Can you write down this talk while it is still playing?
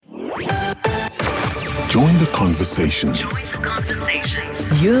Join the conversation.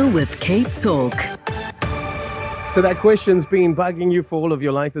 You're with Cape Talk. So that question's been bugging you for all of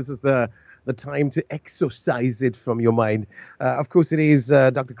your life. This is the time to exorcise it from your mind. Of course, it is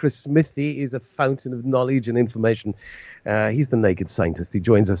Dr. Chris Smith. He is a fountain of knowledge and information. He's the naked scientist. He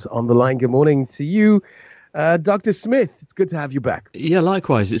joins us on the line. Good morning to you, Dr. Smith. It's good to have you back. Yeah,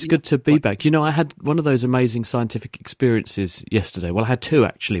 likewise. It's good to be back. You know, I had one of those amazing scientific experiences yesterday. Well, I had two,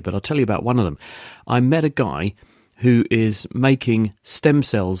 actually, but I'll tell you about one of them. I met a guy who is making stem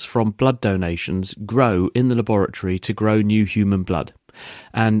cells from blood donations grow in the laboratory to grow new human blood.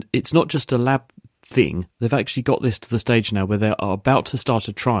 And it's not just a lab thing. They've actually got this to the stage now where they are about to start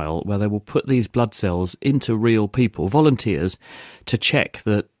a trial where they will put these blood cells into real people, volunteers, to check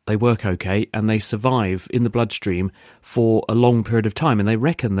that they work okay and they survive in the bloodstream for a long period of time. And they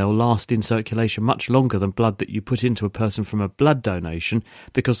reckon they'll last in circulation much longer than blood that you put into a person from a blood donation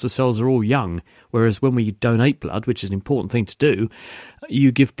because the cells are all young. Whereas when we donate blood, which is an important thing to do,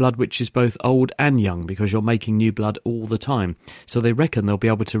 you give blood which is both old and young because you're making new blood all the time. So they reckon they'll be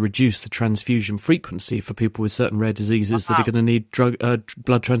able to reduce the transfusion frequency for people with certain rare diseases that are going to need blood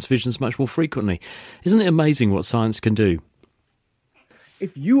transfusions much more frequently. Isn't it amazing what science can do?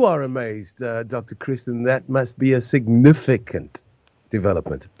 If you are amazed, Dr. Chris, then that must be a significant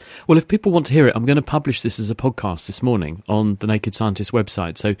development. Well, if people want to hear it, I'm going to publish this as a podcast this morning on the Naked Scientist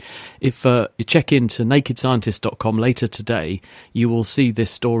website. So if you check into nakedscientist.com later today, you will see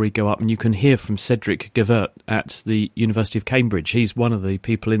this story go up and you can hear from Cedric Gavert at the University of Cambridge. He's one of the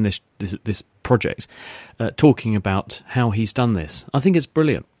people in this project talking about how he's done this. I think it's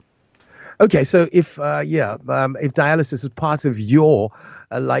brilliant. Okay, so if dialysis is part of your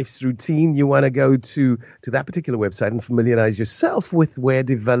life's routine, you want to go to that particular website and familiarize yourself with where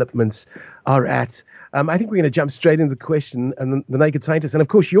developments are at. I think we're going to jump straight into the question and the naked scientist. And of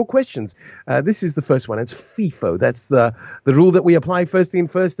course, your questions. This is the first one. It's FIFO. That's the rule that we apply first in,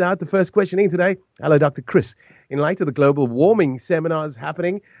 first out. The first question in today. Hello, Dr. Chris. In light of the global warming seminars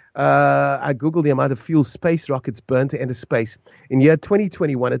happening, I Googled the amount of fuel space rockets burned to enter space. In year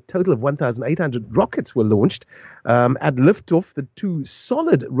 2021, a total of 1,800 rockets were launched. At liftoff, the two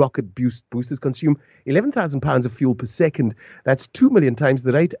solid rocket boosters consume 11,000 pounds of fuel per second. That's 2 million times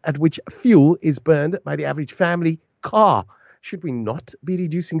the rate at which fuel is burned by the average family car. Should we not be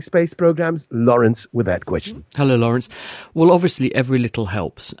reducing space programs? Lawrence with that question. Hello, Lawrence. Well, obviously, every little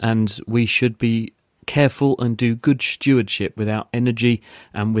helps, and we should be careful and do good stewardship with our energy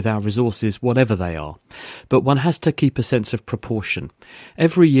and with our resources, whatever they are. But one has to keep a sense of proportion.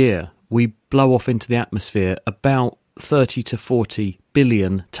 Every year, we blow off into the atmosphere about 30 to 40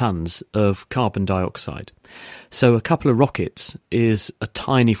 billion tonnes of carbon dioxide. So a couple of rockets is a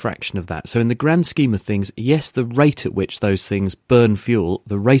tiny fraction of that. So in the grand scheme of things, yes, the rate at which those things burn fuel,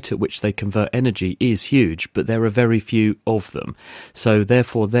 the rate at which they convert energy is huge, but there are very few of them. So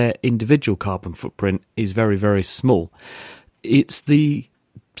therefore, their individual carbon footprint is very, very small. It's the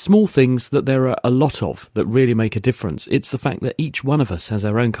small things that there are a lot of that really make a difference. It's the fact that each one of us has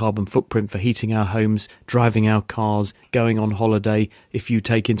our own carbon footprint for heating our homes, driving our cars, going on holiday. If you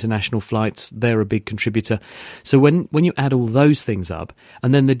take international flights, they're a big contributor. So when you add all those things up,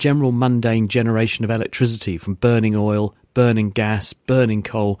 and then the general mundane generation of electricity from burning oil, burning gas, burning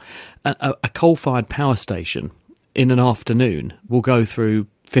coal, a coal-fired power station in an afternoon will go through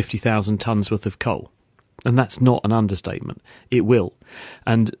 50,000 tonnes worth of coal. And that's not an understatement. It will.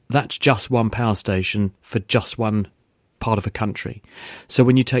 And that's just one power station for just one part of a country. So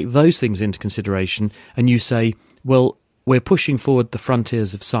when you take those things into consideration and you say, well, we're pushing forward the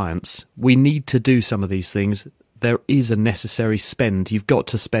frontiers of science, we need to do some of these things. There is a necessary spend. You've got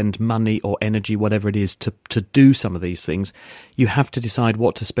to spend money or energy, whatever it is, to do some of these things. You have to decide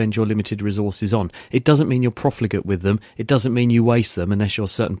what to spend your limited resources on. It doesn't mean you're profligate with them. It doesn't mean you waste them, unless you're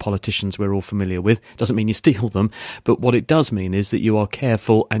certain politicians we're all familiar with. It doesn't mean you steal them. But what it does mean is that you are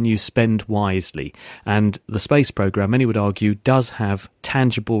careful and you spend wisely. And the space program, many would argue, does have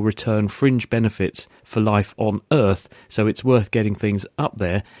tangible return fringe benefits for life on Earth. So it's worth getting things up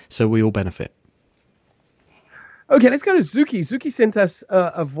there so we all benefit. Okay, let's go to Zuki. Zuki sent us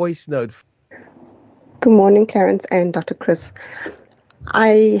a voice note. Good morning, Clarence and Dr. Chris.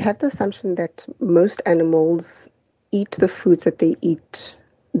 I have the assumption that most animals eat the foods that they eat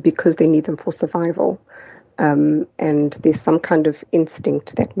because they need them for survival. And there's some kind of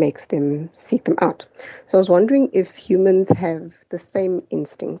instinct that makes them seek them out. So I was wondering if humans have the same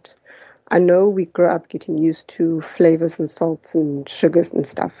instinct. I know we grow up getting used to flavors and salts and sugars and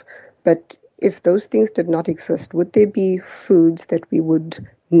stuff, but if those things did not exist, would there be foods that we would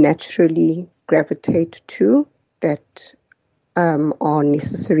naturally gravitate to that are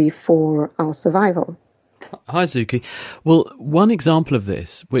necessary for our survival? Hi, Zuki. Well, one example of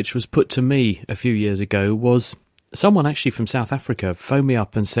this, which was put to me a few years ago, was someone actually from South Africa phoned me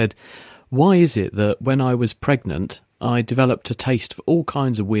up and said, why is it that when I was pregnant, I developed a taste for all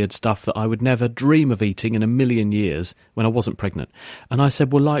kinds of weird stuff that I would never dream of eating in a million years when I wasn't pregnant? And I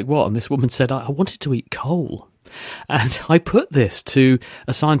said, well, like what? And this woman said, I wanted to eat coal. And I put this to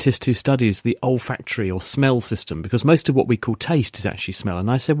a scientist who studies the olfactory or smell system, because most of what we call taste is actually smell.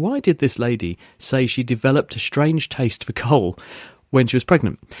 And I said, why did this lady say she developed a strange taste for coal when she was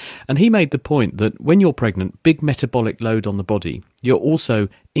pregnant? And he made the point that when you're pregnant, big metabolic load on the body, you're also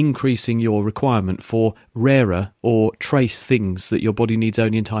increasing your requirement for rarer or trace things that your body needs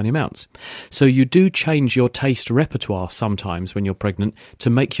only in tiny amounts. So you do change your taste repertoire sometimes when you're pregnant to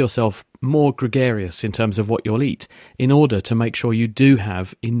make yourself more gregarious in terms of what you'll eat, in order to make sure you do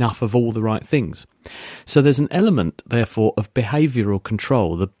have enough of all the right things. So there's an element, therefore, of behavioural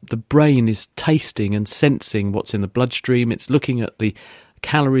control. The brain is tasting and sensing what's in the bloodstream. It's looking at the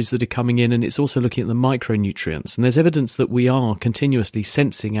calories that are coming in, and it's also looking at the micronutrients. And there's evidence that we are continuously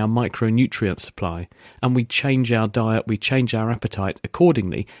sensing our micronutrient supply, and we change our diet, we change our appetite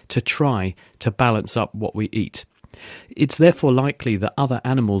accordingly to try to balance up what we eat. It's therefore likely that other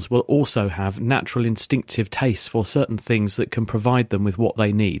animals will also have natural instinctive tastes for certain things that can provide them with what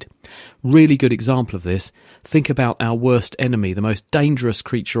they need. Really good example of this, think about our worst enemy, the most dangerous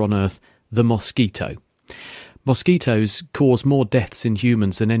creature on Earth, the mosquito. Mosquitoes cause more deaths in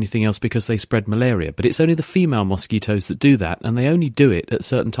humans than anything else because they spread malaria, but it's only the female mosquitoes that do that, and they only do it at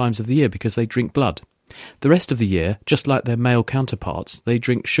certain times of the year because they drink blood. The rest of the year, just like their male counterparts, they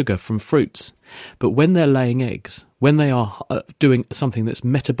drink sugar from fruits. But when they're laying eggs, when they are doing something that's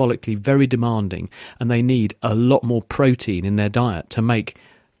metabolically very demanding, and they need a lot more protein in their diet to make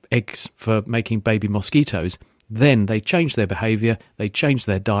eggs for making baby mosquitoes, then they change their behaviour, they change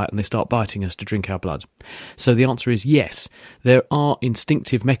their diet, and they start biting us to drink our blood. So the answer is yes, there are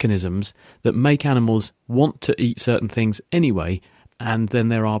instinctive mechanisms that make animals want to eat certain things anyway, and then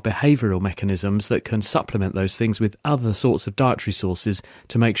there are behavioural mechanisms that can supplement those things with other sorts of dietary sources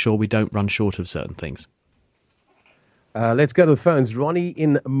to make sure we don't run short of certain things. Let's go to the phones. Ronnie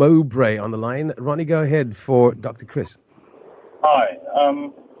in Mowbray on the line. Ronnie, go ahead for Dr. Chris. Hi.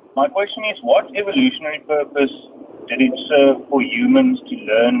 My question is, what evolutionary purpose did it serve for humans to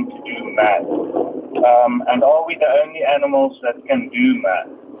learn to do math? And are we the only animals that can do math?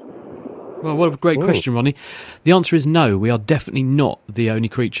 Well, what a great question, Ronnie. The answer is no, we are definitely not the only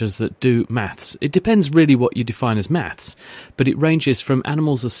creatures that do maths. It depends really what you define as maths, but it ranges from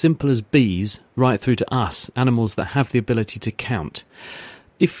animals as simple as bees right through to us, animals that have the ability to count.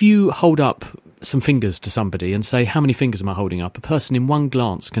 If you hold up some fingers to somebody and say, how many fingers am I holding up? A person in one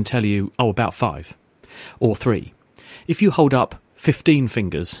glance can tell you, about 5 or 3. If you hold up 15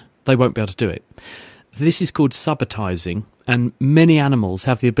 fingers, they won't be able to do it. This is called subitizing, and many animals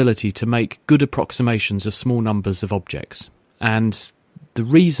have the ability to make good approximations of small numbers of objects. And the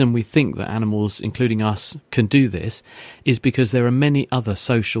reason we think that animals, including us, can do this is because there are many other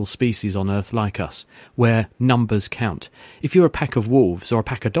social species on Earth like us, where numbers count. If you're a pack of wolves or a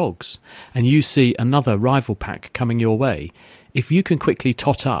pack of dogs, and you see another rival pack coming your way, if you can quickly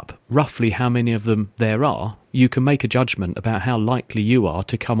tot up roughly how many of them there are, you can make a judgment about how likely you are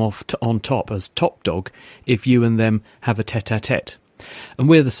to come off on top as top dog if you and them have a tete-a-tete. And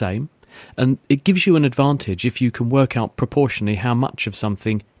we're the same. And it gives you an advantage if you can work out proportionally how much of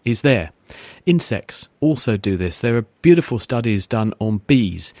something is there. Insects also do this. There are beautiful studies done on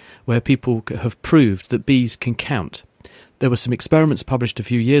bees where people have proved that bees can count. There were some experiments published a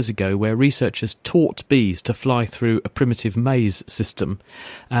few years ago where researchers taught bees to fly through a primitive maze system,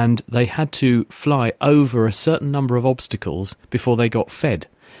 and they had to fly over a certain number of obstacles before they got fed.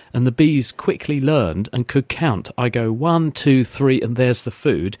 And the bees quickly learned and could count. I go 1, 2, 3, and there's the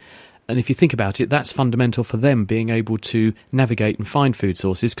food. And if you think about it, that's fundamental for them being able to navigate and find food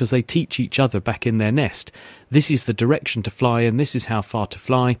sources, because they teach each other back in their nest. This is the direction to fly in, this is how far to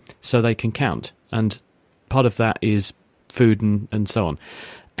fly, so they can count. And part of that is food and so on.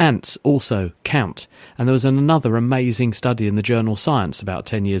 Ants also count, and there was another amazing study in the journal Science about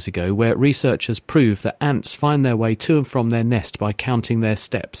 10 years ago where researchers proved that ants find their way to and from their nest by counting their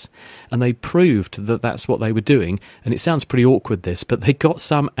steps, and they proved that that's what they were doing. And it sounds pretty awkward, this, but they got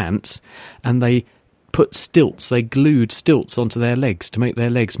some ants and they put stilts, they glued stilts onto their legs to make their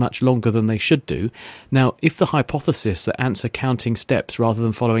legs much longer than they should do. Now, if the hypothesis that ants are counting steps rather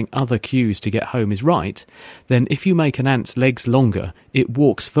than following other cues to get home is right, then if you make an ant's legs longer, it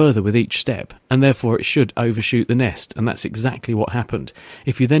walks further with each step, and therefore it should overshoot the nest, and that's exactly what happened.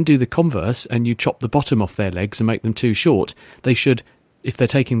 If you then do the converse and you chop the bottom off their legs and make them too short, they should if they're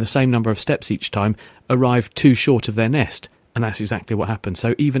taking the same number of steps each time, arrive too short of their nest. And that's exactly what happens.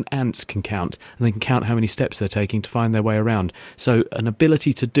 So even ants can count, and they can count how many steps they're taking to find their way around. So an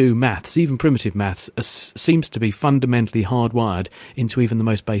ability to do maths, even primitive maths, seems to be fundamentally hardwired into even the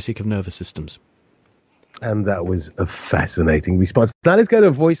most basic of nervous systems. And that was a fascinating response. Now let's go to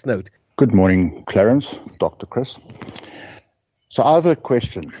a voice note. Good morning, Clarence, Dr. Chris. So I have a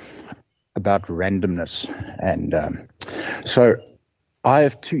question about randomness. And so I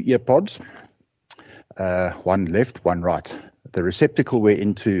have 2 ear pods. One left, one right. The receptacle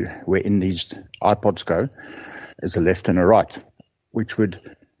wherein these iPods go is a left and a right, which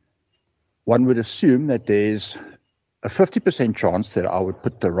one would assume that there's a 50% chance that I would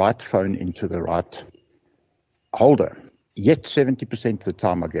put the right phone into the right holder. Yet 70% of the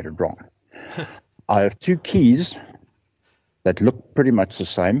time I get it wrong. I have 2 keys that look pretty much the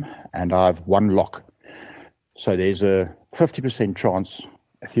same, and I have 1 lock. So there's a 50% chance,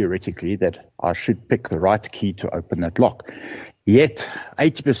 theoretically, that I should pick the right key to open that lock. Yet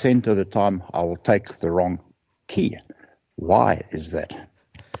 80% of the time I will take the wrong key. Why is that?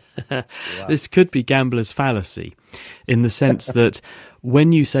 This could be gambler's fallacy, in the sense that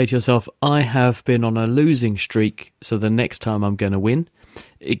when you say to yourself, I have been on a losing streak, so the next time I'm going to win,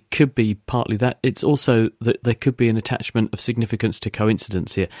 it could be partly that. It's also that there could be an attachment of significance to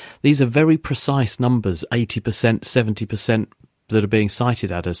coincidence here. These are very precise numbers, 80%, 70%, that are being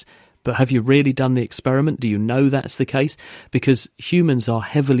cited at us. But have you really done the experiment? Do you know that's the case? Because humans are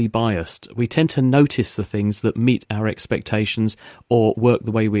heavily biased. We tend to notice the things that meet our expectations or work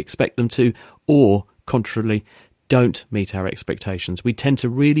the way we expect them to, or, contrarily, don't meet our expectations. We tend to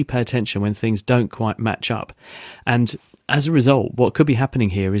really pay attention when things don't quite match up. And as a result, what could be happening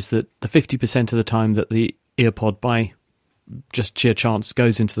here is that the 50% of the time that the earpod, by just sheer chance,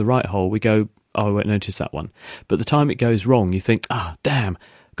 goes into the right hole, we go, oh, I won't notice that one. But the time it goes wrong, you think, damn,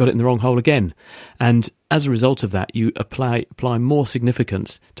 got it in the wrong hole again. And as a result of that, you apply more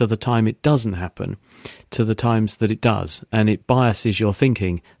significance to the time it doesn't happen, to the times that it does. And it biases your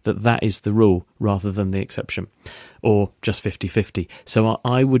thinking that is the rule rather than the exception, or just 50-50. So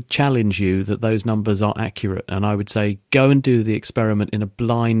I would challenge you that those numbers are accurate. And I would say, go and do the experiment in a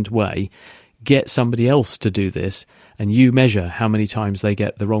blind way. Get somebody else to do this, and you measure how many times they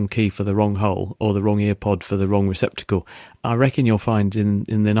get the wrong key for the wrong hole or the wrong earpod for the wrong receptacle. I reckon you'll find in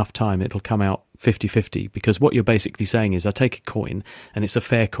enough time it'll come out 50-50, because what you're basically saying is I take a coin, and it's a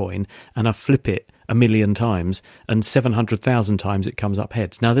fair coin, and I flip it 1,000,000 times, and 700,000 times it comes up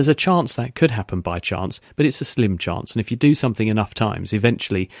heads. Now, there's a chance that could happen by chance, but it's a slim chance. And if you do something enough times,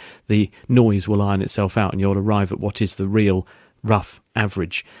 eventually the noise will iron itself out, and you'll arrive at what is the real rough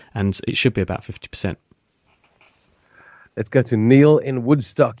average, and it should be about 50%. Let's go to Neil in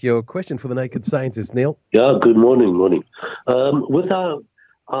Woodstock. Your question for the Naked Scientist, Neil. Yeah, good morning. With our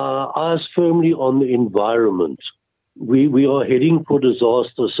eyes firmly on the environment, we are heading for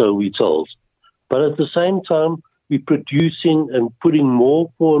disaster, so we're told. But at the same time, we're producing and putting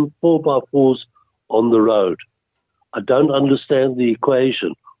more 4x4s on the road. I don't understand the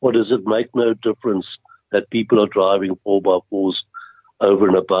equation. Or does it make no difference that people are driving 4x4s over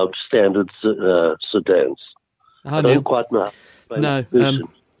and above standard sedans? I don't quite know. No,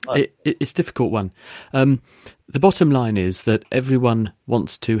 it's a difficult one. The bottom line is that everyone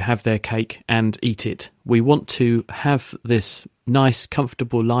wants to have their cake and eat it. We want to have this nice,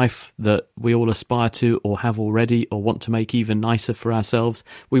 comfortable life that we all aspire to or have already or want to make even nicer for ourselves.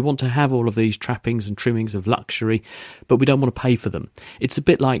 We want to have all of these trappings and trimmings of luxury, but we don't want to pay for them. It's a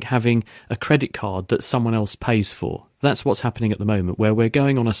bit like having a credit card that someone else pays for. That's what's happening at the moment, where we're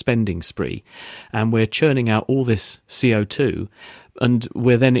going on a spending spree and we're churning out all this CO2, and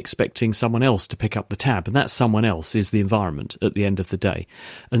we're then expecting someone else to pick up the tab, and that someone else is the environment at the end of the day.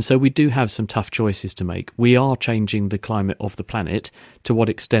 And so we do have some tough choices to make. We are changing the climate of the planet. To what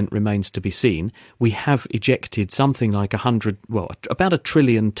extent remains to be seen. We have ejected something like about 1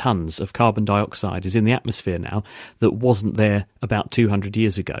 trillion tons of carbon dioxide is in the atmosphere now that wasn't there about 200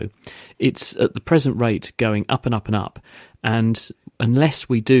 years ago. It's at the present rate going up and up and up. And unless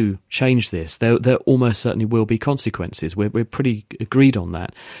we do change this, there almost certainly will be consequences. We're pretty agreed on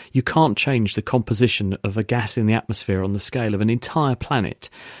that. You can't change the composition of a gas in the atmosphere on the scale of an entire planet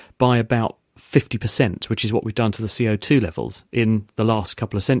by about 50%, which is what we've done to the CO2 levels in the last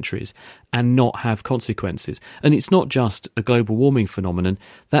couple of centuries, and not have consequences. And it's not just a global warming phenomenon.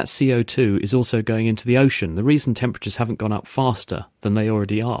 That CO2 is also going into the ocean. The reason temperatures haven't gone up faster than they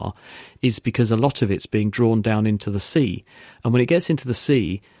already are is because a lot of it's being drawn down into the sea. And when it gets into the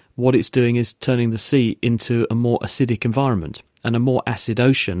sea, what it's doing is turning the sea into a more acidic environment. And a more acid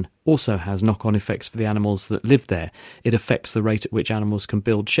ocean also has knock-on effects for the animals that live there. It affects the rate at which animals can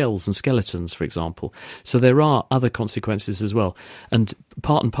build shells and skeletons, for example. So there are other consequences as well. And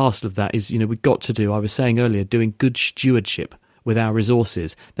part and parcel of that is, we've got to do, I was saying earlier, doing good stewardship with our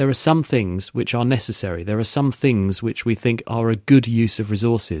resources. There are some things which are necessary. There are some things which we think are a good use of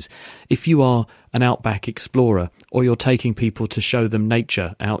resources. If you are an outback explorer or you're taking people to show them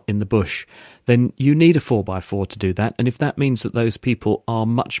nature out in the bush, then you need a 4x4 to do that. And if that means that those people are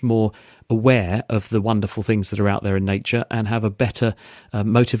much more aware of the wonderful things that are out there in nature and have a better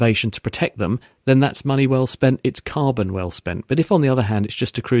motivation to protect them, then that's money well spent, it's carbon well spent. But if, on the other hand, it's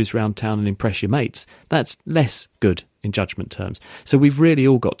just to cruise around town and impress your mates, that's less good in judgment terms. So we've really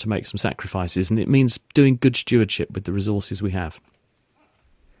all got to make some sacrifices, and it means doing good stewardship with the resources we have.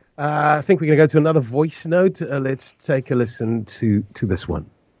 I think we're going to go to another voice note. Let's take a listen to this one.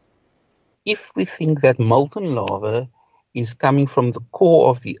 If we think that molten lava is coming from the core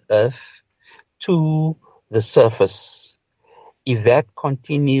of the Earth to the surface, if that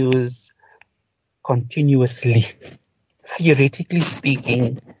continues continuously, theoretically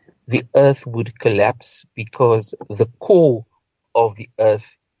speaking, the Earth would collapse because the core of the Earth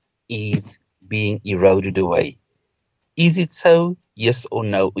is being eroded away. Is it so? Yes or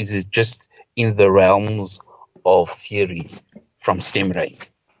no? Is it just in the realms of theory from STEMRay?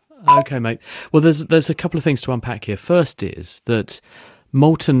 Okay, mate. Well, there's a couple of things to unpack here. First is that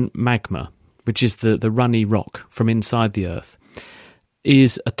molten magma, which is the runny rock from inside the Earth,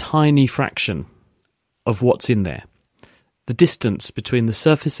 is a tiny fraction of what's in there. The distance between the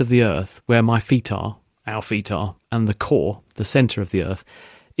surface of the Earth, where my feet are, our feet are, and the core, the centre of the Earth,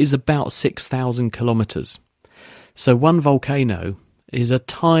 is about 6,000 kilometres. So one volcano is a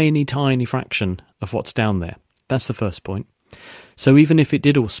tiny, tiny fraction of what's down there. That's the first point. So even if it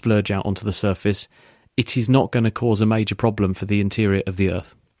did all splurge out onto the surface, it is not going to cause a major problem for the interior of the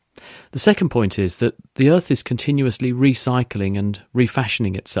Earth. The second point is that the Earth is continuously recycling and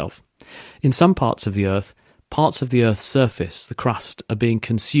refashioning itself. In some parts of the Earth's surface, the crust, are being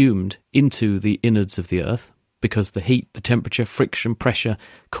consumed into the innards of the Earth because the heat, the temperature, friction, pressure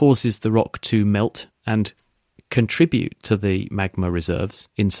causes the rock to melt and contribute to the magma reserves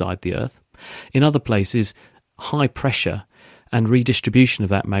inside the Earth. In other places, high pressure and redistribution of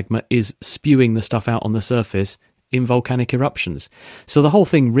that magma is spewing the stuff out on the surface in volcanic eruptions. So the whole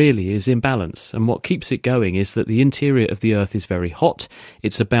thing really is in balance, and what keeps it going is that the interior of the Earth is very hot.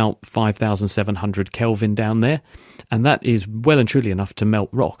 It's about 5,700 Kelvin down there, and that is well and truly enough to melt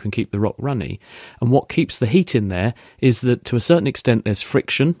rock and keep the rock runny. And what keeps the heat in there is that to a certain extent there's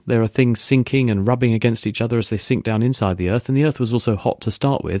friction. There are things sinking and rubbing against each other as they sink down inside the Earth, and the Earth was also hot to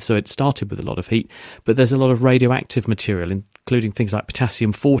start with, so it started with a lot of heat, but there's a lot of radioactive material, including things like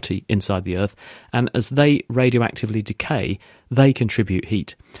potassium-40 inside the Earth, and as they radioactively decay, they contribute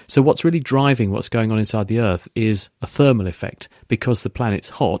heat. So what's really driving what's going on inside the Earth is a thermal effect, because the planet's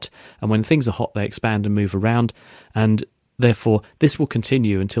hot, and when things are hot they expand and move around, and therefore this will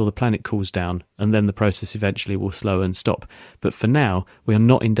continue until the planet cools down, and then the process eventually will slow and stop. But for now, we are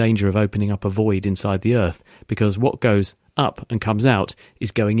not in danger of opening up a void inside the Earth, because what goes up and comes out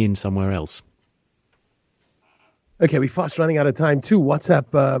is going in somewhere else. Okay, we're fast running out of time. 2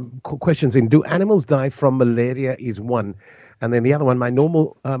 WhatsApp questions in. Do animals die from malaria is one. And then the other one, my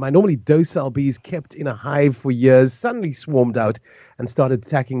normally docile bees kept in a hive for years suddenly swarmed out and started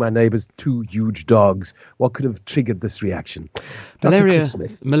attacking my neighbor's 2 huge dogs. What could have triggered this reaction?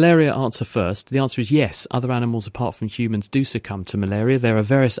 Malaria answer first. The answer is yes. Other animals apart from humans do succumb to malaria. There are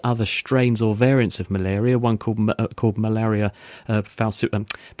various other strains or variants of malaria, one called malaria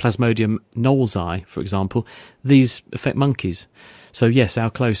Plasmodium knowlesi, for example. These affect monkeys. So yes, our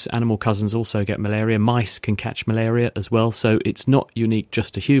close animal cousins also get malaria. Mice can catch malaria as well, so it's not unique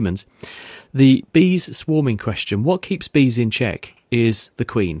just to humans. The bees swarming question, what keeps bees in check is the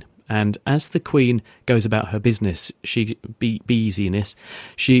queen. And as the queen goes about her business, beesiness,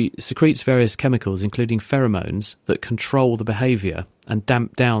 she secretes various chemicals, including pheromones, that control the behaviour and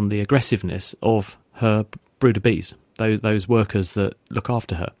damp down the aggressiveness of her brood of bees, those workers that look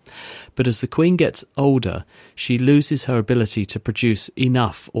after her. But as the queen gets older, she loses her ability to produce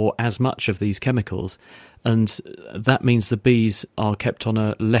enough or as much of these chemicals, and that means the bees are kept on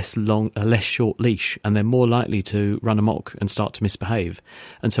a less short leash, and they're more likely to run amok and start to misbehave.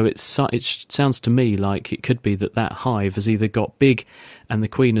 And so it sounds to me like it could be that hive has either got big and the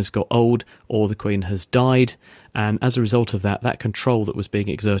queen has got old, or the queen has died, and as a result of that control that was being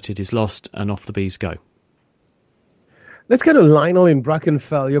exerted is lost, and off the bees go. Let's go to Lionel in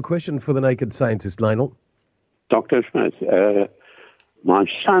Brackenfell. Your question for the Naked Scientist, Lionel. Dr. Smith, My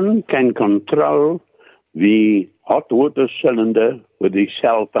son can control the hot water cylinder with his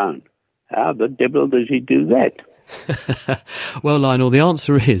cell phone. How the devil does he do that? Well, Lionel, the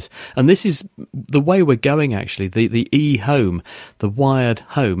answer is, and this is the way we're going actually, the e-home, the wired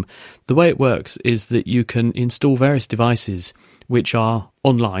home, the way it works is that you can install various devices which are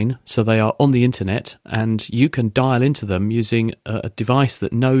online, so they are on the internet, and you can dial into them using a device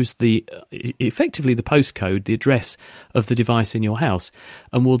that knows effectively the postcode, the address of the device in your house,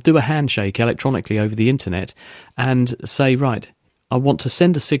 and will do a handshake electronically over the internet and say, right, I want to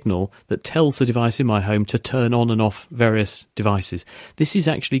send a signal that tells the device in my home to turn on and off various devices. This is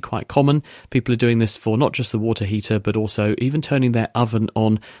actually quite common. People are doing this for not just the water heater, but also even turning their oven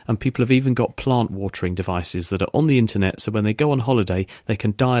on. And people have even got plant watering devices that are on the internet. So when they go on holiday, they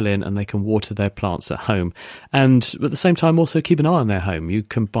can dial in and they can water their plants at home. And at the same time, also keep an eye on their home. You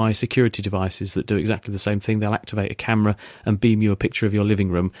can buy security devices that do exactly the same thing. They'll activate a camera and beam you a picture of your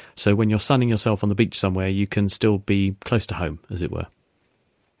living room. So when you're sunning yourself on the beach somewhere, you can still be close to home, as it were.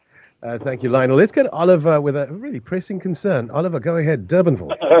 Thank you, Lionel. Let's get Oliver with a really pressing concern. Oliver, go ahead.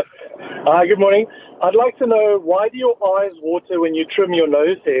 Durbanville. Hi, good morning. I'd like to know, why do your eyes water when you trim your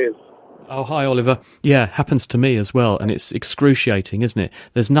nose hairs? Oh, hi, Oliver. Yeah, happens to me as well, and it's excruciating, isn't it?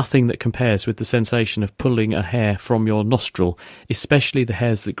 There's nothing that compares with the sensation of pulling a hair from your nostril, especially the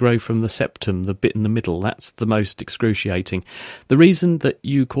hairs that grow from the septum, the bit in the middle. That's the most excruciating. The reason that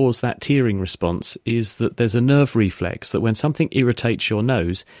you cause that tearing response is that there's a nerve reflex that when something irritates your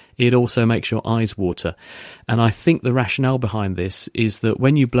nose, it also makes your eyes water. And I think the rationale behind this is that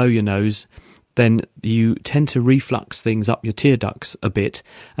when you blow your nose, then you tend to reflux things up your tear ducts a bit.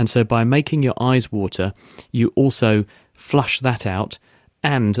 And so by making your eyes water, you also flush that out.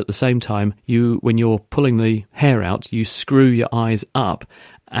 And at the same time, when you're pulling the hair out, you screw your eyes up.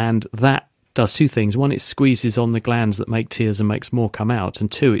 And that does two things. One, it squeezes on the glands that make tears and makes more come out. And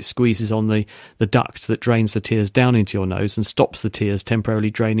two, it squeezes on the duct that drains the tears down into your nose and stops the tears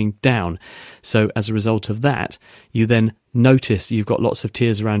temporarily draining down. So as a result of that, you then notice you've got lots of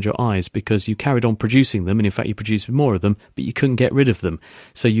tears around your eyes because you carried on producing them, and in fact you produced more of them, but you couldn't get rid of them.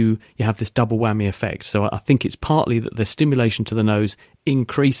 So you have this double whammy effect. So I think it's partly that the stimulation to the nose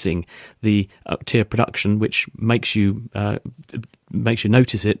increasing the tear production, which makes you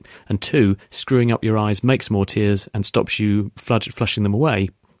notice it, and two, screwing up your eyes makes more tears and stops you flushing them away,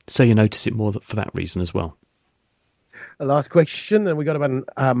 so you notice it more for that reason as well. A last question, and we've got about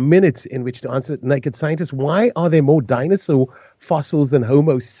a minute in which to answer it. Naked Scientist, why are there more dinosaur fossils than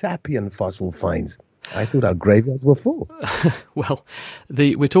Homo sapien fossil finds? I thought our graveyards were full. Well,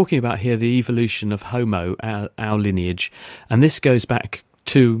 we're talking about here the evolution of Homo, our lineage, and this goes back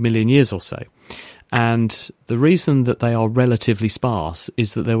 2 million years or so. And the reason that they are relatively sparse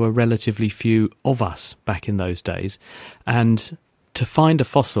is that there were relatively few of us back in those days. And to find a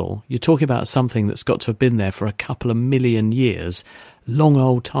fossil, you're talking about something that's got to have been there for a couple of million years, long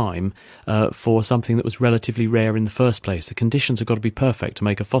old time, for something that was relatively rare in the first place. The conditions have got to be perfect to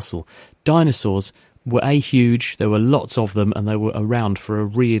make a fossil. Dinosaurs were huge, there were lots of them, and they were around for a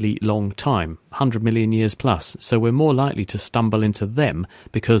really long time, 100 million years plus. So we're more likely to stumble into them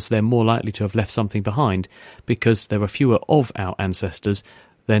because they're more likely to have left something behind, because there were fewer of our ancestors,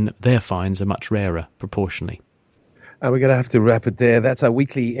 then their finds are much rarer proportionally. And we're going to have to wrap it there. That's our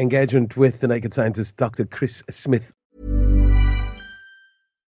weekly engagement with the Naked Scientist, Dr. Chris Smith.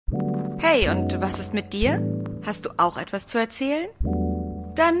 Hey, und was ist mit dir? Hast du auch etwas zu erzählen?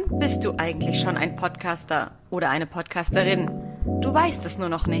 Dann bist du eigentlich schon ein Podcaster oder eine Podcasterin. Du weißt es nur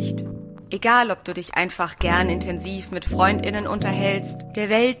noch nicht. Egal, ob du dich einfach gern intensiv mit FreundInnen unterhältst, der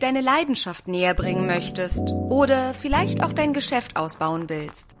Welt deine Leidenschaft näher bringen möchtest oder vielleicht auch dein Geschäft ausbauen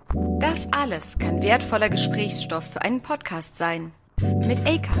willst. Das alles kann wertvoller Gesprächsstoff für einen Podcast sein. Mit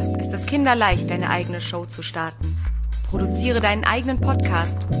Acast ist es kinderleicht, deine eigene Show zu starten. Produziere deinen eigenen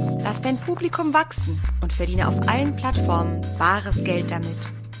Podcast, lass dein Publikum wachsen und verdiene auf allen Plattformen bares Geld damit.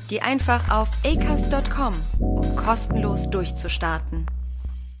 Geh einfach auf acast.com, um kostenlos durchzustarten.